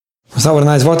So what a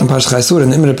nice word in Parshas Chayesura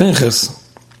in Imre Pinchas.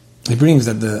 He brings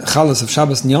that the chalas of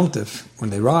Shabbos and Yom Tov, when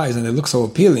they rise and they look so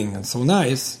appealing and so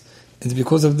nice, it's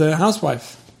because of the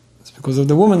housewife. It's because of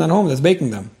the woman at home that's baking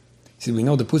them. See, we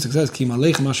know the Pusik says, Ki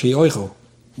maleichem asher yoichel.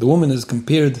 The woman is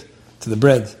compared to the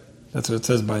bread. That's what it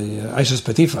says by Aishas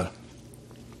Potifar.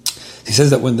 He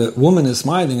says that when the woman is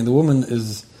smiling and the woman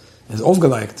is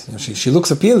aufgeliked, she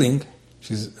looks appealing,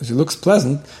 she looks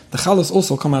pleasant, the chalas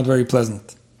also come out very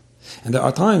pleasant. And there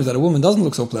are times that a woman doesn't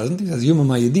look so pleasant. He says, Yuma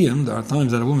Mayidiyam, there are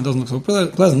times that a woman doesn't look so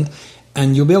pleasant,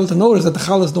 and you'll be able to notice that the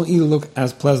chalas don't either look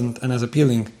as pleasant and as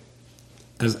appealing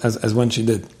as when she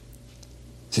did.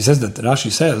 So he says that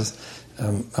Rashi says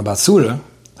about Surah,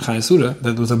 Chayesura,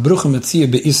 that it was a brucha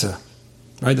metzia be'isa.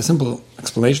 Right? The simple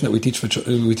explanation that we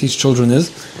teach children is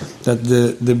that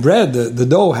the bread, the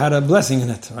dough had a blessing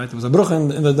in it. Right? There was a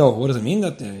brucha in the dough. What does it mean?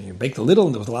 That you baked a little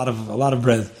and there was a lot of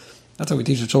bread. That's how we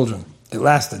teach the children. It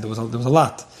lasted. There was a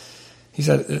lot. He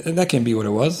said that can't be what it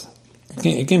was.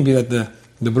 It can't be that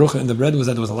the brucha in the bread was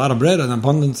that there was a lot of bread, an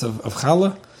abundance of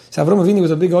challah. So Avraham Avinu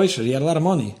was a big oisher. He had a lot of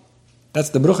money. That's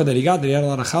the brucha that he got. That he had a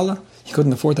lot of challah. He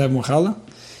couldn't afford to have more challah.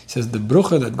 He says the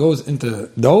brucha that goes into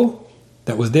dough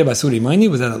that was there by Suri Maini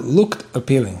was that it looked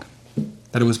appealing,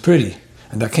 that it was pretty,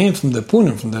 and that came from the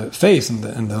punim, from the face and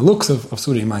the looks of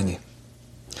Suri Maini.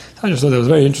 I just thought that was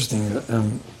very interesting,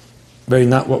 very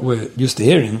not what we're used to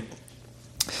hearing.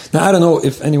 Now I don't know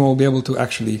if anyone will be able to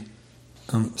actually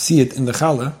see it in the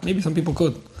challah. Maybe some people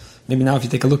could. Maybe now if you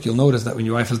take a look, you'll notice that when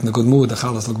your wife is in a good mood, the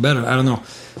challahs look better. I don't know.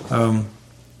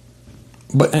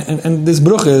 But this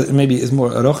brucha maybe is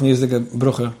more a rochni is like a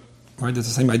brucha. Right, it's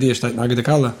the same idea. The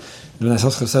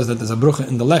Nais says that there's a brucha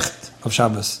in the lecht of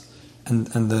Shabbos, and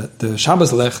the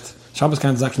Shabbos lecht, Shabbos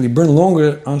candles actually burn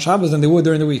longer on Shabbos than they would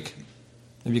during the week.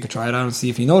 Maybe you could try it out and see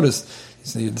if you notice.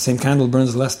 The same candle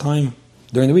burns less time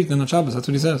during the week than on Shabbos. That's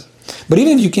what he says. But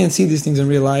even if you can't see these things in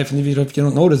real life, and if you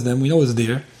don't notice them, we know it's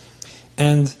there.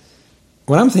 And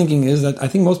what I'm thinking is that I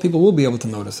think most people will be able to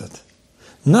notice it.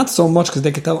 Not so much because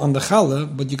they could tell on the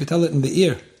challah, but you could tell it in the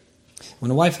ear.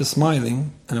 When a wife is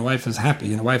smiling, and a wife is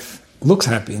happy, and a wife looks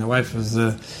happy, and a wife is,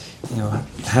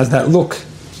 has that look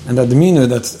and that demeanor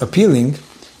that's appealing,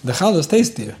 the challah is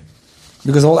tastier.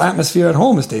 Because the whole atmosphere at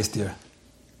home is tastier.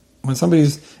 When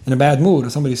somebody's in a bad mood,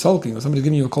 or somebody's sulking, or somebody's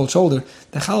giving you a cold shoulder,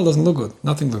 the challah doesn't look good.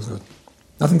 Nothing looks good.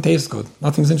 Nothing tastes good.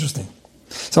 Nothing's interesting.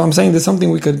 So I'm saying there's something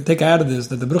we could take out of this,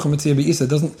 that the brucha metzia be'isa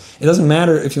it doesn't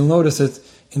matter if you'll notice it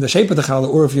in the shape of the challah,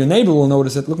 or if your neighbor will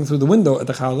notice it looking through the window at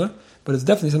the challah, but it's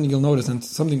definitely something you'll notice, and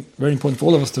something very important for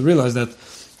all of us to realize that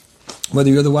whether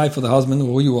you're the wife or the husband, or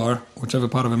who you are, whichever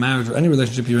part of a marriage or any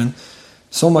relationship you're in,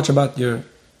 so much about your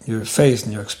face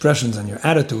and your expressions and your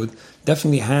attitude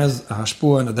definitely has a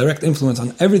hashpua and a direct influence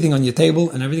on everything on your table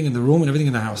and everything in the room and everything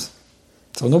in the house.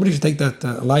 So nobody should take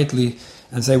that lightly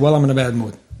and say, well, I'm in a bad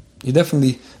mood. You're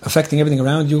definitely affecting everything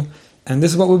around you, and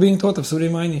this is what we're being taught of Surah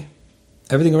Maini.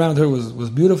 Everything around her was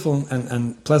beautiful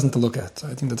and pleasant to look at. So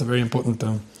I think that's a very important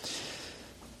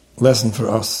lesson for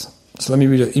us. So let me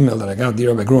read an email that I got, Dear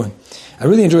Rabbi Gruen. I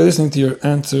really enjoy listening to your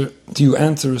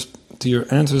answers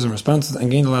and responses,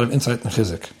 and gained a lot of insight and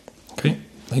chizuk. Okay,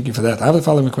 thank you for that. I have the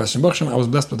following question. Baruch Hashem, I was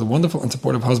blessed with a wonderful and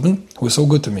supportive husband who was so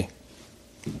good to me.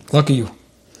 Lucky you.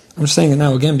 I'm just saying it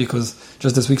now again because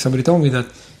just this week somebody told me that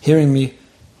hearing me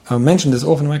mention this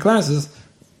often in my classes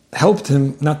helped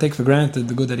him not take for granted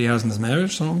the good that he has in his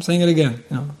marriage. So I'm saying it again.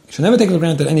 You should never take for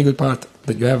granted any good part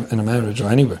that you have in a marriage or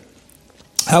anywhere.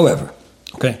 However,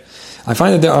 I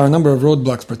find that there are a number of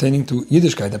roadblocks pertaining to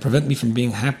Yiddishkeit that prevent me from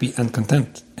being happy and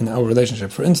content in our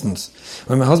relationship. For instance,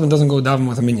 when my husband doesn't go daven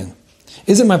with a minyan.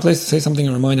 Is it my place to say something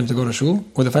and remind him to go to shul,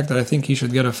 or the fact that I think he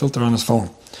should get a filter on his phone?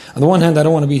 On the one hand, I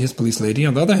don't want to be his police lady.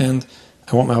 On the other hand,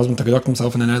 I want my husband to conduct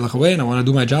himself in an ehrlich way, and I want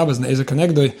to do my job as an Ezer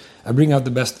Kenegdoi. I bring out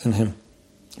the best in him.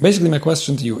 Basically, my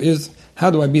question to you is, how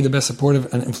do I be the best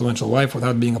supportive and influential wife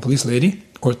without being a police lady,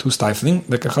 or too stifling,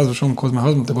 that can cause my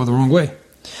husband to go the wrong way?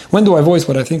 When do I voice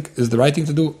what I think is the right thing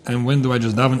to do, and when do I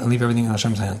just daven and leave everything in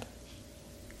Hashem's hand?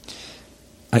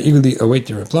 I eagerly await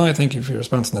your reply. Thank you for your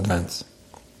response in advance.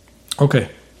 Okay.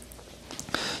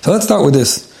 So let's start with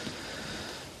this.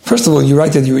 First of all, you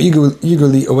write that you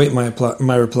eagerly await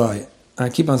my reply. I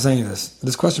keep on saying this.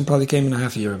 This question probably came in a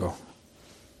half a year ago.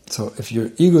 So if you're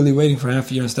eagerly waiting for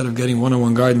half a year instead of getting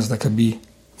one-on-one guidance that could be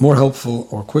more helpful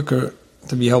or quicker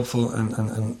to be helpful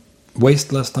and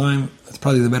waste less time, it's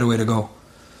probably the better way to go.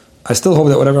 I still hope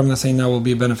that whatever I'm going to say now will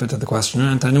be a benefit to the questioner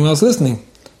and to anyone else listening,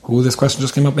 who this question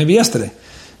just came up maybe yesterday.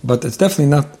 But it's definitely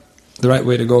not the right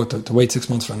way to go to wait 6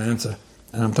 months for an answer.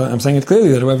 And I'm saying it clearly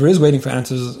that whoever is waiting for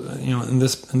answers, in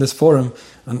this forum,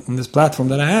 in this platform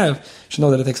that I have, should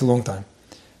know that it takes a long time.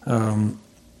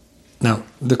 Now,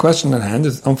 the question at hand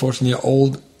is unfortunately an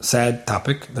old, sad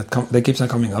topic that keeps on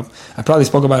coming up. I probably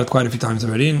spoke about it quite a few times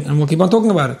already, and we'll keep on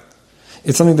talking about it.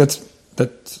 It's something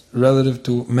that's relative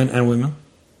to men and women.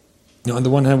 On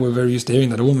the one hand, we're very used to hearing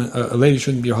that a lady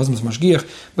shouldn't be her husband's mashgiach,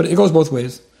 but it goes both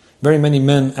ways. Very many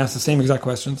men ask the same exact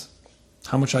questions.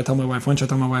 How much should I tell my wife? When should I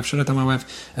tell my wife? Should I tell my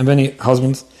wife? And many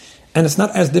husbands. And it's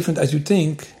not as different as you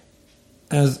think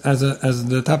as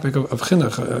the topic of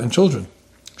chinuch and children.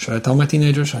 Should I tell my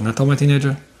teenager? Should I not tell my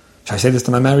teenager? Should I say this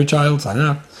to my married child? Should I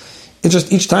not? It's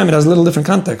just each time it has a little different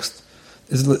context.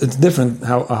 It's different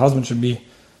how a husband should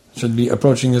be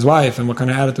approaching his wife and what kind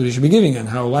of attitude he should be giving, and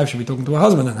how a wife should be talking to her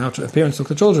husband, and how parents talk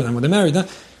to children and when they're married.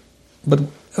 But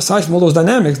aside from all those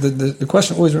dynamics, the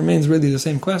question always remains really the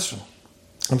same question.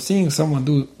 I'm seeing someone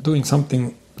doing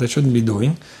something they shouldn't be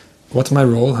doing. What's my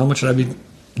role? How much should I be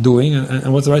doing?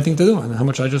 And what's the right thing to do? And how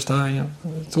much I just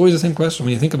it's always the same question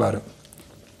when you think about it.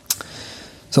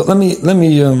 So let me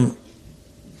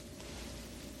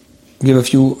give a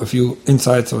few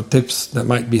insights or tips that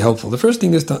might be helpful. The first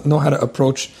thing is to know how to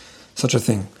approach such a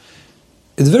thing.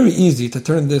 It's very easy to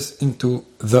turn this into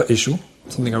the issue,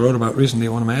 something I wrote about recently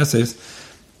in one of my essays.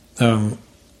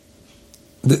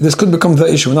 This could become the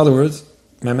issue. In other words,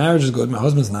 my marriage is good, my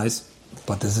husband's nice,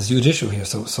 but there's this huge issue here.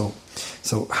 So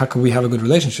how can we have a good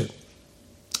relationship?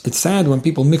 It's sad when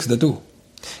people mix the two.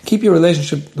 Keep your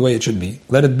relationship the way it should be.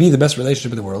 Let it be the best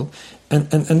relationship in the world,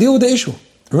 and deal with the issue.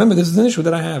 Remember, this is an issue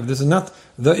that I have. This is not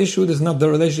the issue. This is not the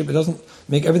relationship. It doesn't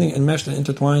make everything enmeshed and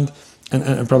intertwined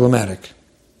and problematic.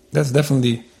 That's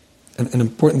definitely an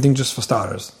important thing just for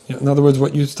starters. In other words,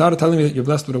 what you started telling me that you're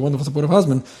blessed with a wonderful, supportive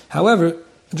husband. However,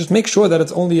 just make sure that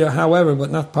it's only a however, but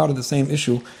not part of the same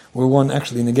issue where one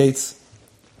actually negates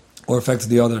or affects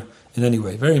the other in any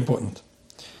way. Very important.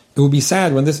 It will be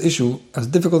sad when this issue, as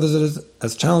difficult as it is,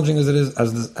 as challenging as it is,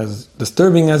 as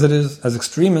disturbing as it is, as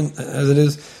extreme as it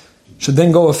is, should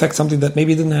then go affect something that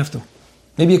maybe it didn't have to.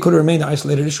 Maybe it could have remained an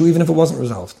isolated issue even if it wasn't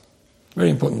resolved. Very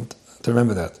important to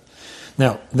remember that.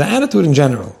 Now, the attitude in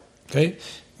general, okay?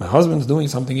 My husband's doing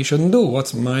something he shouldn't do.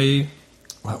 What's my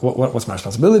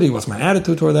responsibility? What's my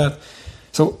attitude toward that?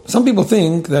 So some people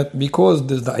think that because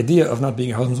there's the idea of not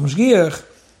being a husband's mashgiach,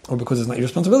 or because it's not your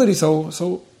responsibility,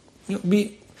 so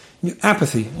be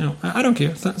apathy. I don't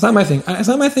care. It's not my thing. It's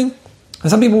not my thing. And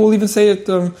some people will even say it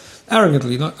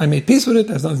arrogantly. I made peace with it.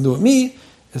 It has nothing to do with me.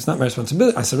 It's not my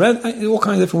responsibility. I surrender. All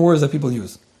kinds of different words that people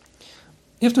use.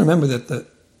 You have to remember that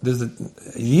there's the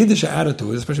Yiddish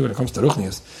attitude, especially when it comes to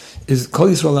Ruchnius, is Kol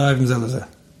Yisrael Arayvim Zeh Lezeh.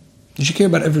 You should care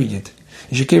about every Yid.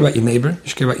 You should care about your neighbor. You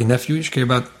should care about your nephew. You should care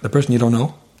about the person you don't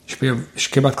know. You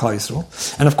should care about Klal Yisrael.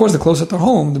 And of course, the closer to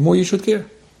home, the more you should care.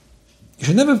 You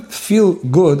should never feel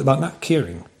good about not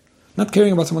caring. Not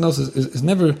caring about someone else is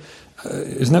never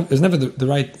the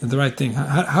right thing.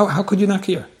 How could you not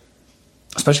care?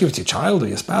 Especially if it's your child or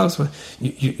your spouse.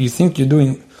 You think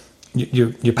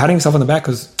you're patting yourself on the back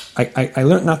because I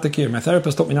learned not to care. My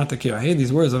therapist taught me not to care. I hate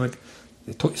these words. I'm like,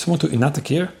 someone taught you not to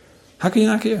care? How can you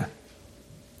not care?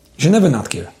 You should never not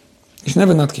care. You should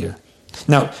never not care.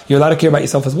 Now, you're allowed to care about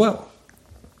yourself as well.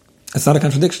 It's not a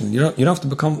contradiction. You don't have to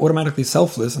become automatically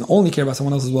selfless and only care about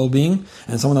someone else's well-being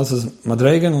and someone else's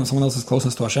madregen or someone else's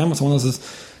closeness to Hashem or someone else's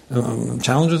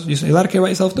challenges. You're allowed to care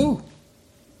about yourself too.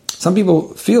 Some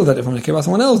people feel that if I'm going to care about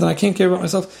someone else, then I can't care about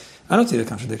myself. I don't see the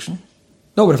contradiction.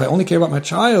 No, but if I only care about my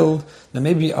child, then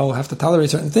maybe I'll have to tolerate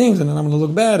certain things and then I'm going to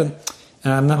look bad and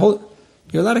I'm not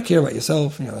You're allowed to care about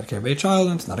yourself and you're allowed to care about your child,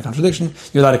 and it's not a contradiction.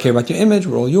 You're allowed to care about your image.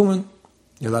 We're all human.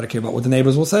 You're allowed to care about what the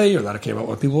neighbors will say. You're allowed to care about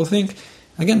what people will think.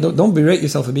 Again, don't berate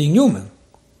yourself for being human,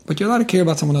 but you're allowed to care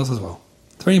about someone else as well.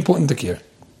 It's very important to care.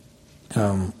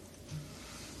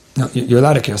 You're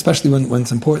allowed to care, especially when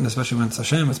it's important, especially when it's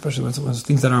Hashem, especially when it's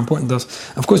things that are important to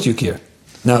us. Of course you care.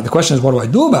 Now, the question is, what do I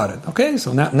do about it? Okay,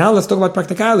 so now let's talk about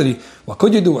practicality. What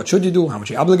could you do? What should you do? How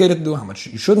much are you obligated to do? How much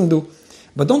you shouldn't do?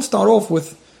 But don't start off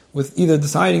with either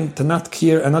deciding to not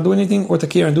care and not do anything, or to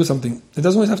care and do something. It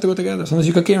doesn't always have to go together. Sometimes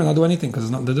you can care and not do anything because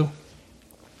there's nothing to do.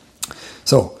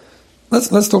 So,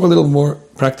 let's talk a little more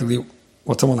practically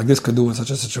what someone like this could do in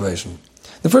such a situation.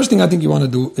 The first thing I think you want to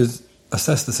do is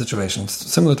assess the situation. It's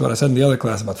similar to what I said in the other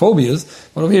class about phobias,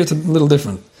 but over here it's a little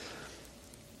different.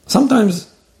 Sometimes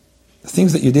the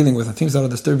things that you're dealing with and things that are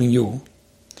disturbing you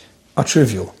are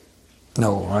trivial.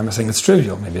 No, I'm saying it's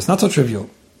trivial. Maybe it's not so trivial.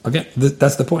 Again,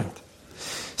 that's the point.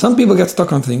 Some people get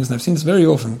stuck on things, and I've seen this very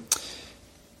often.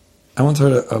 I once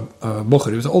heard a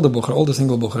bucher, he was an older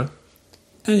single bucher,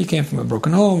 and he came from a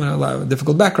broken home, and a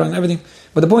difficult background and everything.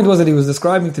 But the point was that he was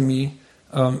describing to me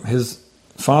his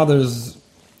father's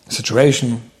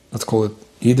situation, let's call it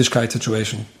Yiddishkeit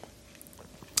situation.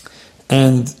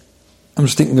 And I'm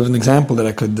just thinking of an example that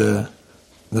I could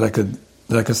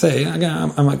say.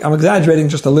 Again, I'm exaggerating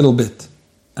just a little bit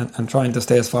and trying to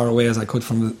stay as far away as I could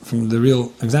from the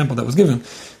real example that was given.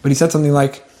 But he said something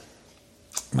like,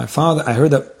 "My father." I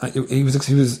heard that he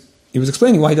was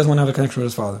explaining why he doesn't want to have a connection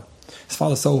with his father. His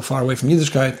father's so far away from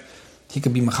Yiddishkeit. He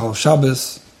could be Machal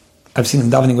Shabbos. I've seen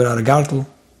him davening without a gartel.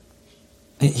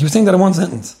 He was saying that in one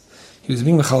sentence. He was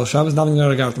being Machal Shabbos, davening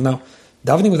without a gartel. Now,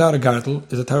 davening without a gartel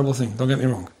is a terrible thing. Don't get me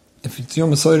wrong. If it's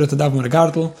Yom Masoyra to daven with a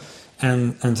gartel,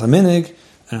 and it's a minig,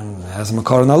 and has a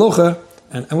makar and alocha,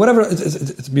 and whatever,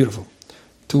 it's beautiful.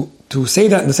 To say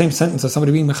that in the same sentence as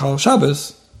somebody being Mechal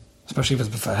Shabbos, especially if it's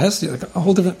b'fahes, like a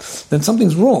whole different, then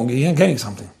something's wrong. He ain't getting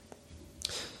something.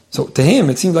 So to him,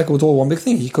 it seemed like it was all one big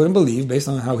thing. He couldn't believe, based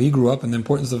on how he grew up and the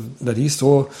importance that he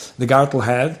saw the gartel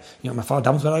had. My father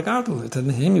davens without a gartel. To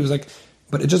him, he was like,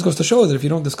 but it just goes to show that if you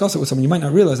don't discuss it with someone, you might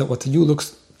not realize that what to you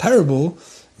looks terrible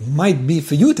might be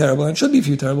for you terrible and should be for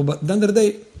you terrible, but at the end of the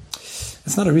day,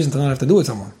 it's not a reason to not have to do with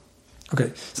someone.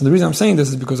 Okay, so the reason I'm saying this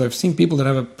is because I've seen people that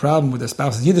have a problem with their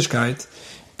spouse's Yiddishkeit,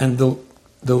 and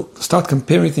they'll start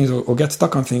comparing things or get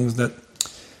stuck on things that,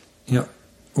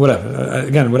 whatever.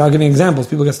 Again, without giving examples,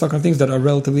 people get stuck on things that are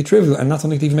relatively trivial and not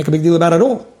something to even make a big deal about at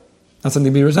all. Not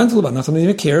something to be resentful about, not something to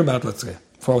even care about, let's say.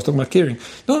 Before I was talking about caring.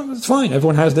 No, it's fine.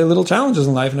 Everyone has their little challenges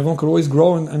in life, and everyone could always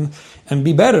grow and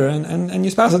be better, and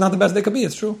your spouse is not the best they could be,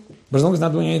 it's true. But as long as it's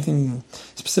not doing anything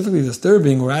specifically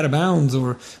disturbing or out of bounds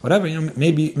or whatever,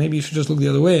 maybe you should just look the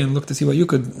other way and look to see what you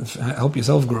could help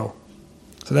yourself grow.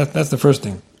 So that's the first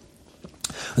thing.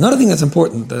 Another thing that's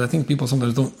important that I think people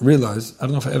sometimes don't realize, I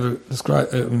don't know if I ever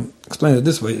explained it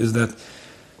this way, is that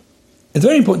it's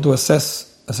very important to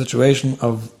assess a situation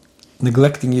of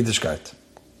neglecting Yiddishkeit.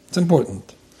 It's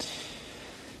important.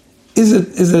 Is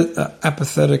it an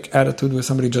apathetic attitude where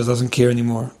somebody just doesn't care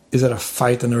anymore? Is it a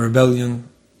fight and a rebellion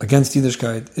against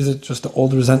Yiddishkeit? Is it just the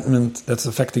old resentment that's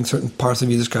affecting certain parts of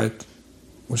Yiddishkeit?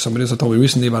 Which somebody also told me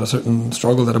recently about a certain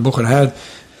struggle that a Bucher had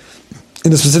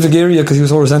in a specific area because he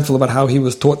was so resentful about how he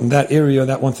was taught in that area,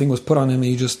 that one thing was put on him, and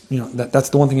he just, that's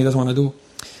the one thing he doesn't want to do.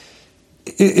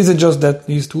 Is it just that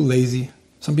he's too lazy?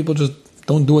 Some people just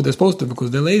don't do what they're supposed to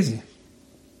because they're lazy.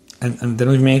 And they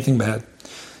don't even mean anything bad.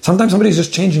 Sometimes somebody's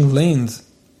just changing lanes.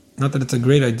 Not that it's a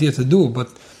great idea to do, but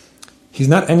he's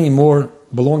not anymore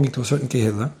belonging to a certain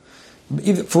kehillah.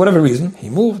 Either for whatever reason, he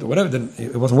moved or whatever, then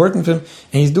it wasn't working for him,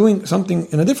 and he's doing something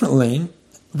in a different lane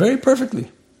very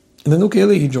perfectly. In the new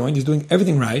kehillah he joined, he's doing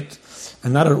everything right,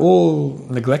 and not at all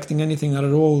neglecting anything, not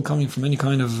at all coming from any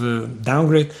kind of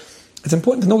downgrade. It's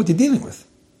important to know what you're dealing with.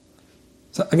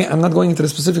 So again, I'm not going into the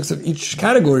specifics of each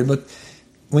category, but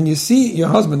when you see your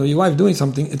husband or your wife doing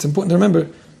something, it's important to remember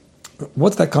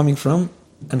what's that coming from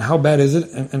and how bad is it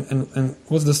and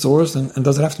what's the source and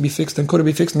does it have to be fixed and could it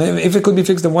be fixed? And if it could be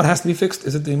fixed, then what has to be fixed?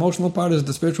 Is it the emotional part? Is it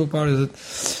the spiritual part?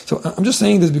 So I'm just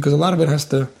saying this because a lot of it has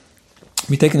to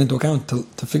be taken into account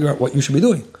to figure out what you should be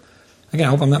doing. Again, I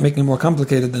hope I'm not making it more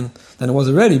complicated than it was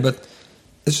already, but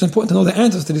it's just important to know the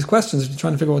answers to these questions if you're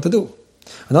trying to figure out what to do.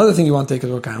 Another thing you want to take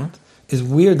into account is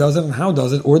where does it and how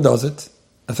does it, or does it,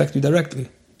 affect you directly?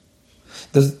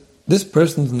 Does this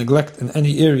person's neglect in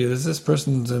any area, does this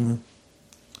person's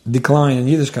decline in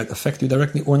Yiddishkeit affect you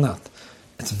directly or not?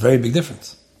 It's a very big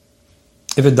difference.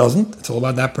 If it doesn't, it's all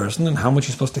about that person and how much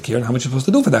you're supposed to care and how much you're supposed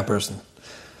to do for that person.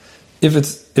 If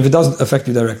it doesn't affect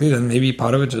you directly, then maybe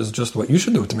part of it is just what you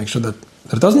should do to make sure that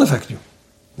it doesn't affect you.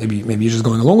 Maybe you're just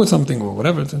going along with something or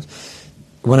whatever it is.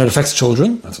 When it affects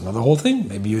children, that's another whole thing.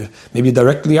 Maybe you're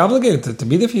directly obligated to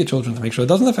be there for your children to make sure it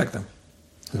doesn't affect them.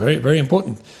 It's very, very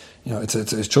important.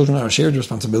 It's children are a shared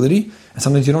responsibility, and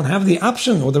sometimes you don't have the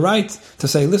option or the right to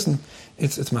say, listen,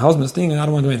 it's my husband's thing and I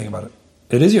don't want to do anything about it.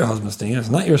 It is your husband's thing, and it's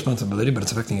not your responsibility, but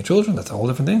it's affecting your children. That's a whole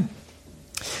different thing.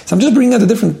 So I'm just bringing out the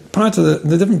different parts of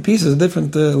the different pieces, the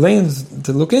different lanes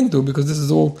to look into, because this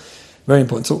is all very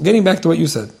important. So getting back to what you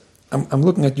said, I'm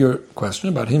looking at your question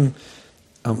about him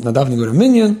not davening with a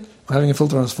minyan or having a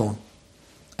filter on his phone.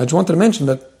 I just wanted to mention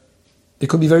that it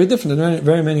could be very different in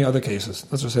very many other cases.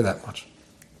 Let's just say that much.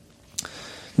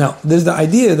 Now, there's the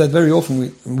idea that very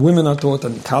often women are taught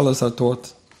and kalas are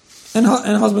taught, and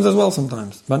husbands as well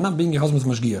sometimes, but not being your husband's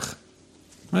mashgiach.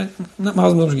 Right? Not my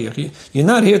husband's mashgiach. You're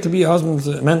not here to be your husband's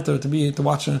mentor, to be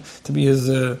his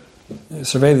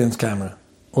surveillance camera,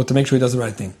 or to make sure he does the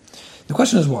right thing. The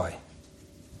question is why?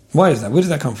 Why is that? Where does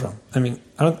that come from? I mean,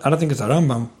 I don't think it's a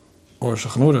Rambam or a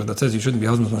Shulchan Aruch that says you shouldn't be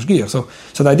husband's mashgiach.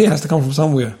 So the idea has to come from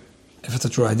somewhere, if it's a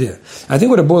true idea. I think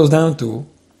what it boils down to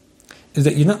is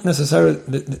that you're not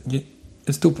necessarily...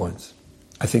 It's 2 points,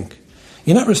 I think.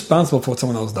 You're not responsible for what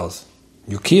someone else does.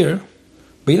 You care,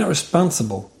 but you're not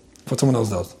responsible for what someone else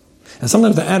does. And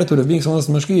sometimes the attitude of being someone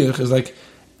else's mashgiach is like,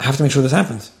 I have to make sure this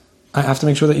happens. I have to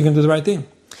make sure that you can do the right thing.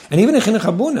 And even in chinuch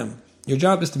habunim, your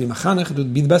job is to be machanech, to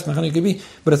be the best machanech you can be,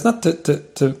 but it's not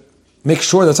to make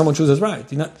sure that someone chooses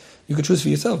right. You can choose for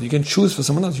yourself. You can choose for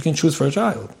someone else. You can choose for a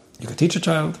child. You can teach a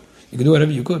child. You can do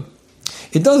whatever you could.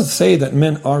 It does say that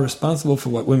men are responsible for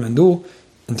what women do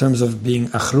in terms of being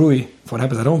achrui for what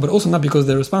happens at home, but also not because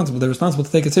they're responsible. They're responsible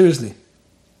to take it seriously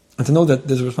and to know that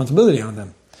there's a responsibility on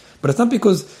them. But it's not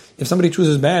because if somebody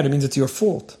chooses bad, it means it's your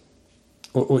fault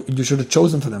or you should have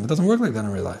chosen for them. It doesn't work like that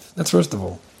in real life. That's first of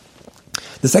all.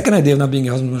 The second idea of not being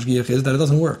your husband's mashgiach is that it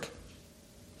doesn't work.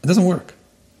 It doesn't work.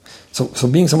 So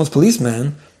being someone's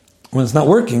policeman, when it's not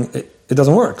working, it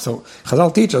doesn't work. So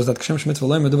Chazal teach us that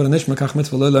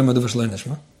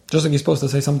just like you're supposed to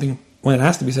say something when it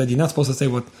has to be said, you're not supposed to say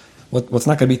what's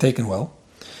not going to be taken well.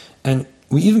 And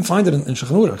we even find it in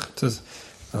Shulchan Aruch. It says,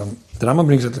 the Rambam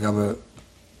brings it like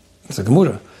it's a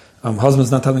Gemara.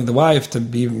 Husband's not telling the wife to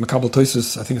be makabel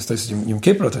toisus, I think it's toisus Yom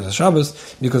Kippur, toisus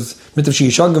Shabbos, because mitav she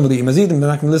yishagim with the imazidim, they're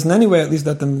not going to listen anyway, at least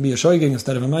let them be a shoyging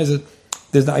instead of a maizid.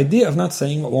 There's the idea of not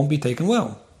saying what won't be taken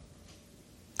well.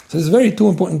 So there's very two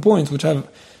important points which have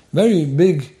very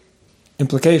big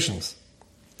implications.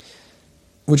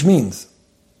 Which means,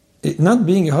 not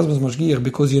being your husband's mashgiach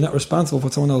because you're not responsible for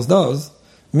what someone else does,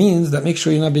 means that make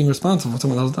sure you're not being responsible for what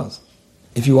someone else does.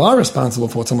 If you are responsible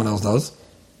for what someone else does,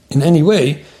 in any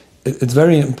way, it's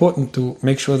very important to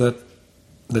make sure that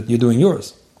you're doing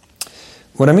yours.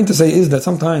 What I mean to say is that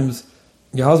sometimes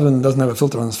your husband doesn't have a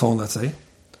filter on his phone, let's say,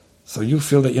 so you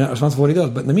feel that you're not responsible for what he does,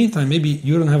 but in the meantime, maybe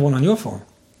you don't have one on your phone.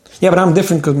 Yeah, but I'm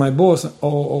different because my boss,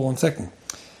 1 second.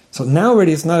 So now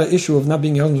already it's not an issue of not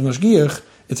being your husband's mashgiach,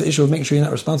 it's an issue of making sure you're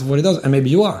not responsible for what he does, and maybe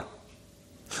you are.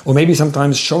 Or maybe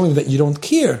sometimes showing that you don't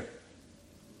care,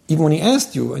 even when he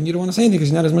asked you, and you don't want to say anything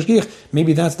because you're not his mashgiach.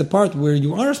 Maybe that's the part where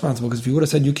you are responsible, because if you would have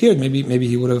said you cared, maybe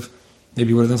he would have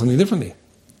done something differently.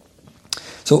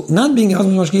 So not being a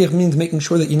husband's mashgiach means making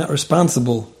sure that you're not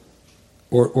responsible,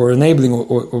 or enabling,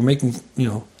 or making,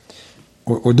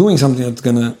 or doing something that's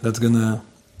gonna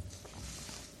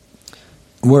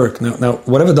work. Now,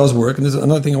 whatever does work, and this is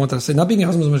another thing I want to say, not being a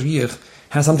husband's mashgiach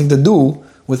has something to do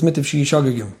with mitav she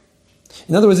yishagim.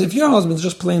 In other words, if your husband's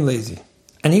just plain lazy,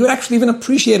 and he would actually even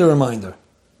appreciate a reminder,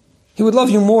 he would love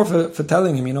you more for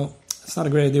telling him, it's not a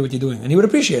great idea what you're doing, and he would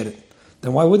appreciate it,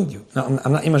 then why wouldn't you? Now,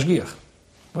 I'm not mashgiach.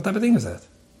 What type of thing is that?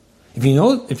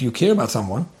 If you care about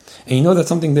someone, and you know that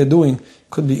something they're doing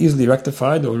could be easily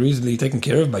rectified or easily taken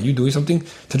care of by you doing something,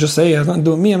 to just say, it has nothing to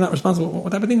do with me, I'm not responsible,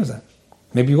 what type of thing is that?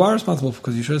 Maybe you are responsible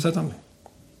because you should have said something.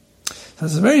 So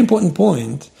it's a very important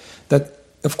point that,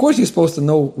 of course, you're supposed to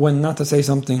know when not to say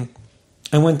something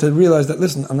and when to realize that,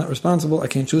 listen, I'm not responsible, I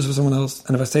can't choose for someone else,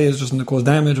 and if I say it's just going to cause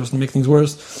damage or it's going to make things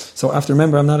worse, so I have to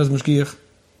remember I'm not as mashgiach.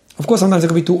 Of course, sometimes it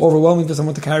could be too overwhelming for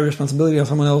someone to carry responsibility on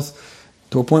someone else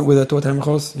to a point where they're taught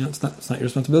it's not your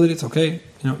responsibility, it's okay,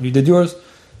 you did yours.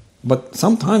 But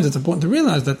sometimes it's important to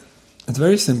realize that it's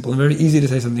very simple and very easy to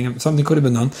say something could have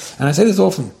been done. And I say this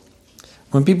often.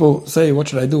 When people say, what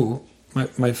should I do?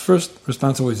 My first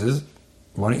response always is,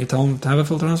 why don't you tell him to have a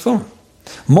filter on his phone?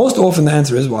 Most often the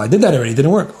answer is, well, I did that already, it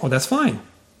didn't work. Oh, that's fine.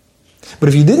 But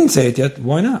if you didn't say it yet,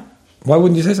 why not? Why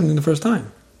wouldn't you say something the first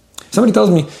time? Somebody tells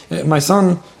me, my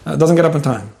son doesn't get up in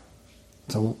time.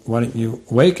 So why don't you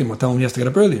wake him or tell him he has to get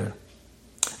up earlier?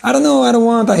 I don't know,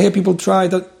 I hear people try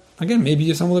that. Again,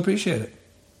 maybe someone will appreciate it.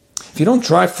 If you don't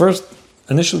try first,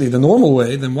 initially, the normal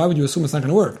way, then why would you assume it's not going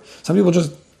to work? Some people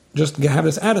just have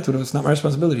this attitude of it's not my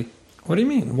responsibility. What do you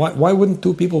mean? Why wouldn't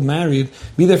two people married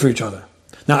be there for each other?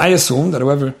 Now, I assume that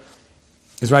whoever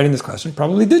is writing this question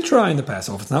probably did try in the past.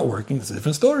 So if it's not working, it's a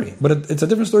different story. But it's a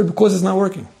different story because it's not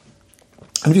working.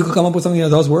 And if you could come up with something that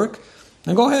does work,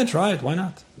 then go ahead, try it. Why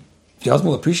not? If your husband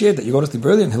will appreciate that you go to sleep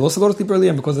early, and he'll also go to sleep early,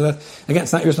 and because of that, again,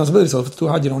 it's not your responsibility. So if it's too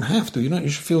hard, you don't have to. You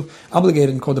should feel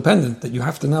obligated and codependent that you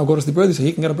have to now go to sleep early so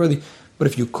he can get up early. But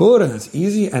if you could, and it's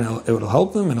easy, and it will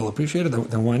help him, and he'll appreciate it,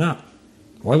 then why not?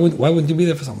 Why wouldn't you be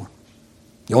there for someone?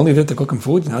 You're only there to cook him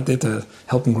food, you're not there to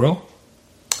help him grow.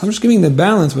 I'm just giving the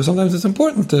balance where sometimes it's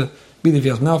important to be there for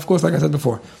your husband. Now, of course, like I said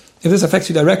before, if this affects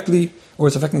you directly, or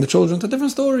it's affecting the children, it's a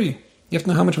different story. You have to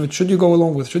know how much of it should you go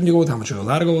along with, shouldn't you go with, how much you're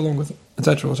allowed to go along with,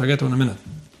 etc., which I'll get to in a minute.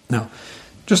 Now,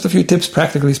 just a few tips,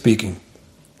 practically speaking.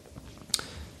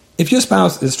 If your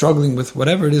spouse is struggling with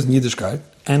whatever it is in Yiddishkeit,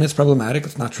 and it's problematic,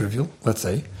 it's not trivial, let's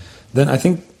say, then I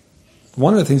think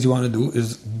one of the things you want to do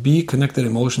is be connected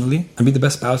emotionally and be the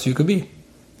best spouse you could be.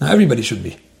 Now, everybody should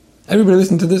be. Everybody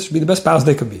listening to this should be the best spouse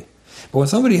they could be. But when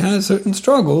somebody has certain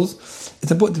struggles,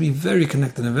 it's important to be very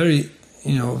connected and very,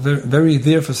 very, very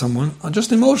there for someone,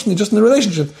 just emotionally, just in the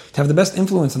relationship, to have the best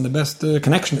influence and the best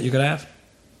connection that you could have.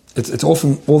 It's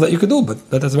often all that you could do, but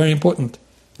that's very important.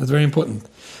 That's very important.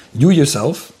 You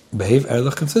yourself behave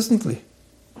ehrlich consistently.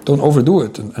 Don't overdo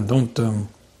it, and don't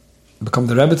become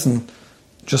the Rebbetzin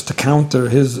just to counter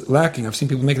his lacking. I've seen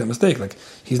people make that mistake. Like,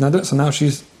 he's not doing it, so now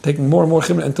she's taking more and more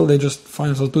chimra until they just find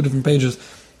themselves 2 different pages.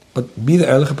 But be the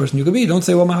ehrlich person you could be. Don't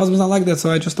say, well, my husband's not like that, so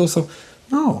I just also...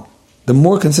 No. The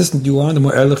more consistent you are, the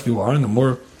more ehrlich you are, and the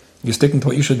more you're sticking to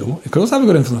what you should do, it could also have a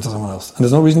good influence on someone else. And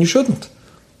there's no reason you shouldn't.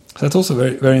 So that's also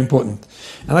very, very important.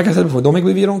 And like I said before, don't make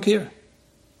believe you don't care.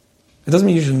 It doesn't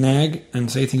mean you should nag and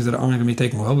say things that aren't going to be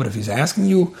taken well, but if he's asking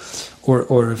you,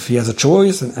 or if he has a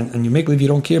choice, and you make believe you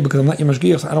don't care because I'm not your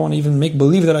mashgiach, so I don't want to even make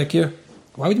believe that I care.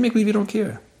 Why would you make believe you don't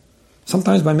care?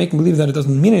 Sometimes by making believe that it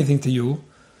doesn't mean anything to you,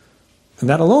 and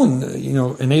that alone,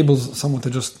 enables someone to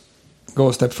just go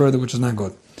a step further, which is not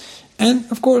good. And,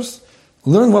 of course,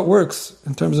 learn what works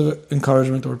in terms of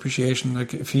encouragement or appreciation.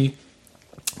 Like, if he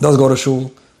does go to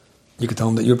shul, you could tell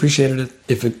him that you appreciated it.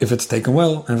 If it's taken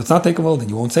well, and if it's not taken well, then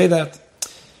you won't say that.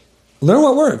 Learn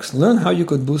what works. Learn how you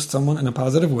could boost someone in a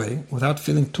positive way without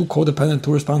feeling too codependent,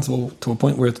 too responsible to a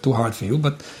point where it's too hard for you.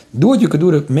 But do what you could do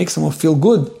to make someone feel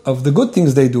good of the good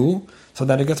things they do, so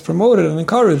that it gets promoted and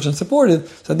encouraged and supported,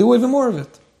 so they do even more of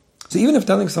it. So even if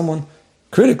telling someone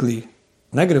critically,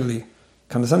 negatively,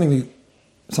 condescendingly,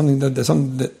 something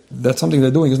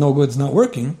they're doing is no good, it's not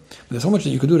working, but there's so much that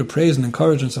you could do to praise and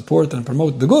encourage and support and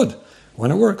promote the good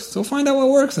when it works. So find out what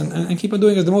works and keep on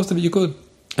doing it the most of it you could.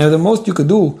 And the most you could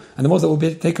do, and the most that will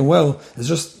be taken well, is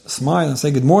just smile and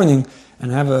say good morning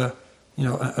and have a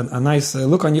nice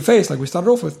look on your face like we started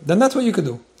off with. Then that's what you could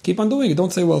do. Keep on doing it.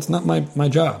 Don't say, well, it's not my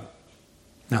job.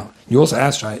 Now, you also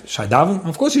ask, should I daven?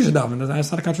 Of course you should daven.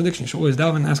 That's not a contradiction. You should always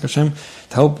daven and ask Hashem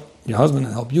to help your husband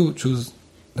and help you choose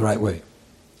the right way.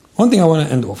 One thing I want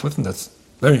to end off with, and that's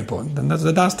very important, and that's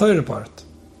the Das Torah part.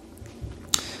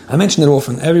 I mention it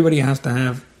often. Everybody has to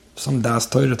have some Das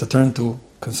Torah to turn to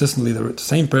consistently, the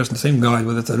same person, the same guide,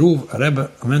 whether it's a Ruv, a Rebbe,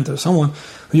 a mentor, someone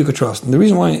who you could trust. And the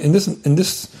reason why in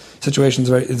this situation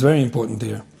it's very important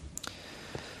here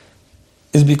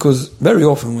is because very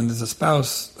often when there's a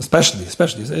spouse, especially,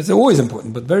 it's always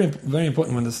important, but very, very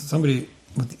important when there's somebody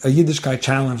with a Yiddishkeit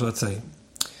challenge, let's say,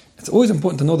 it's always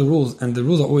important to know the rules, and the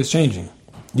rules are always changing.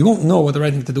 You won't know what the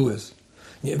right thing to do is.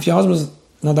 If your husband's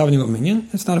not davening with minyan,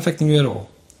 it's not affecting you at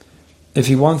all. If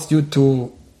he wants you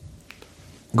to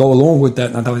go along with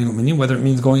that not davening with minyan, whether it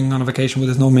means going on a vacation where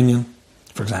there's no minyan,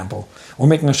 for example, or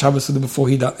making a Shabbos Suda before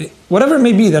he dies, whatever it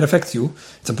may be that affects you,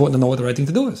 it's important to know what the right thing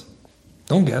to do is.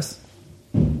 Don't guess.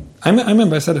 I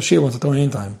remember I said a shir once at Torah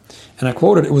time, and I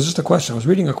quoted, it was just a question. I was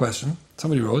reading a question.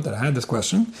 Somebody wrote that I had this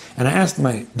question, and I asked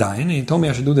my dayan, and he told me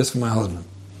I should do this for my husband.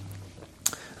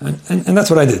 And that's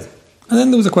what I did. And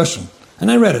then there was a question, and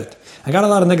I read it. I got a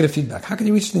lot of negative feedback. How can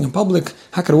you read such a thing in public?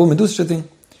 How could a woman do such a thing?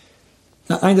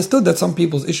 Now, I understood that some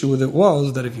people's issue with it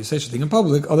was that if you say such a thing in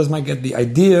public, others might get the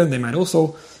idea, they might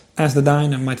also ask the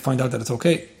dayan and might find out that it's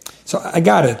okay. So I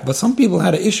got it, but some people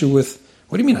had an issue with,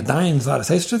 what do you mean a dayan is allowed to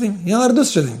say such a thing? You're not allowed to do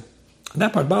such a thing. And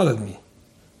that part bothered me.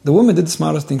 The woman did the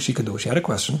smartest thing she could do. She had a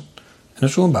question, and a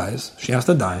shul bias. She asked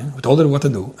the dayan, who told her what to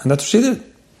do, and that's what she did.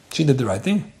 She did the right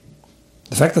thing.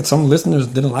 The fact that some listeners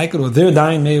didn't like it, or their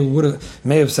dayan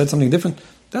may have said something different,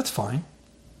 that's fine.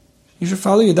 You should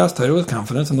follow your Das Torah with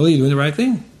confidence and know that you're doing the right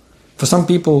thing. For some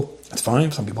people, it's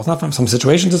fine. Some people, it's not fine. Some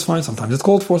situations, it's fine. Sometimes it's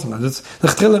called for. Sometimes it's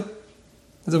lechtrille.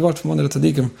 There's a word from one of the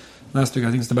tzaddikim last week.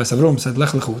 I think it's the Beis Avrom said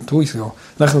lech lechu 2 weeks ago.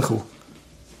 Lech lechu.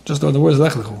 Just the word is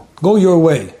lech lechu. Go your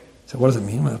way. So what does it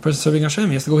mean? When a person is serving Hashem,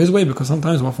 he has to go his way, because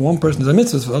sometimes for one person is a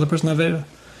mitzvah, for the other person avera.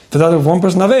 For the other, one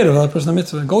person avera, for the other person a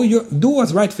mitzvah. Do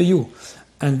what's right for you,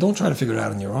 and don't try to figure it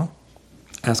out on your own.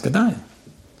 Ask a dayan.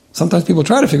 Sometimes people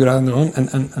try to figure it out on their own,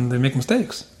 and they make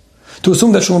mistakes. To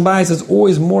assume that Shalom Bayis is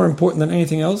always more important than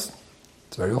anything else,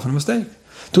 it's very often a mistake.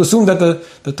 To assume that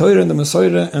the Torah and the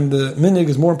Masorah and the Minig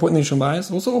is more important than Shalom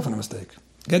Bayis, also often a mistake.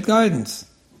 Get guidance.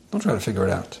 Don't try to figure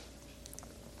it out.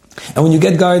 And when you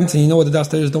get guidance and you know what the Das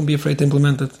Torah is, don't be afraid to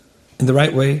implement it in the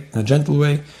right way, in a gentle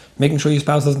way, making sure your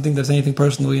spouse doesn't think there's anything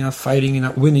personal, you're not fighting, you're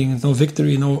not winning, there's no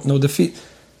victory, no defeat.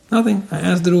 Nothing. I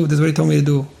asked the Ruv, this is what he told me to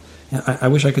do. I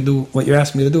wish I could do what you're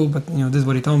asking me to do, but this is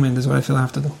what he told me, and this is what I feel I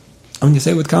have to do. And when you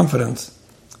say it with confidence,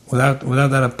 without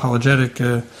that apologetic,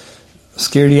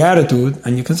 scaredy attitude,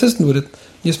 and you're consistent with it,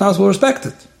 your spouse will respect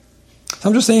it. So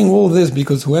I'm just saying all of this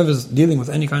because whoever's dealing with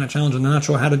any kind of challenge and they're not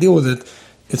sure how to deal with it,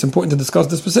 it's important to discuss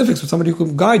the specifics with somebody who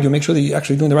can guide you, make sure that you're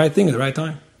actually doing the right thing at the right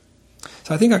time.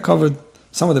 So I think I covered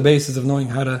some of the bases of knowing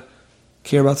how to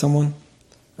care about someone,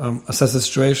 assess the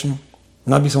situation,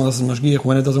 not be someone else's mashgiach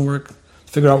when it doesn't work,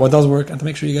 figure out what does work, and to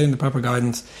make sure you're getting the proper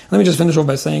guidance. Let me just finish off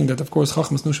by saying that, of course,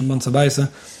 Chachmas Nushim Ban Sabaisa,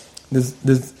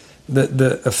 there's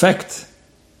the effect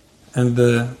and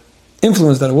the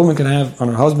influence that a woman can have on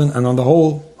her husband and on the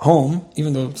whole home,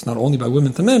 even though it's not only by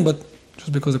women to men, but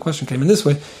just because the question came in this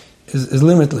way, is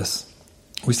limitless.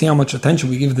 We see how much attention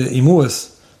we give the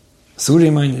imuas,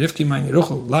 Suri Maini, Rivki Maini,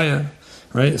 Ruchel, Laya,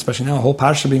 right? Especially now, a whole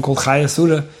parsha being called Chaya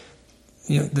Surah.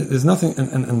 There's nothing,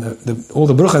 and all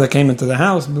the brucha that came into the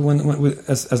house, but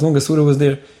as long as Surah was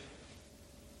there,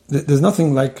 there's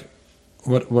nothing like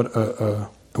what a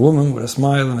woman with a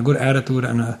smile and a good attitude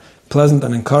and a pleasant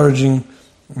and encouraging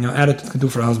attitude can do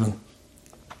for a husband.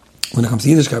 When it comes to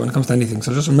Yiddishkeit, when it comes to anything.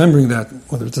 So just remembering that,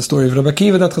 whether it's a story of Rabbi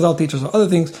Akiva that Chazal teaches or other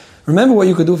things, remember what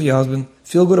you could do for your husband,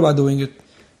 feel good about doing it,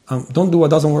 don't do what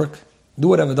doesn't work, do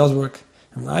whatever does work,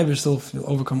 and I yourself, you'll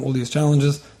overcome all these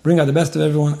challenges, bring out the best of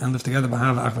everyone, and live together.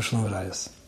 B'ahava, Achva, Shalom, V'rayos.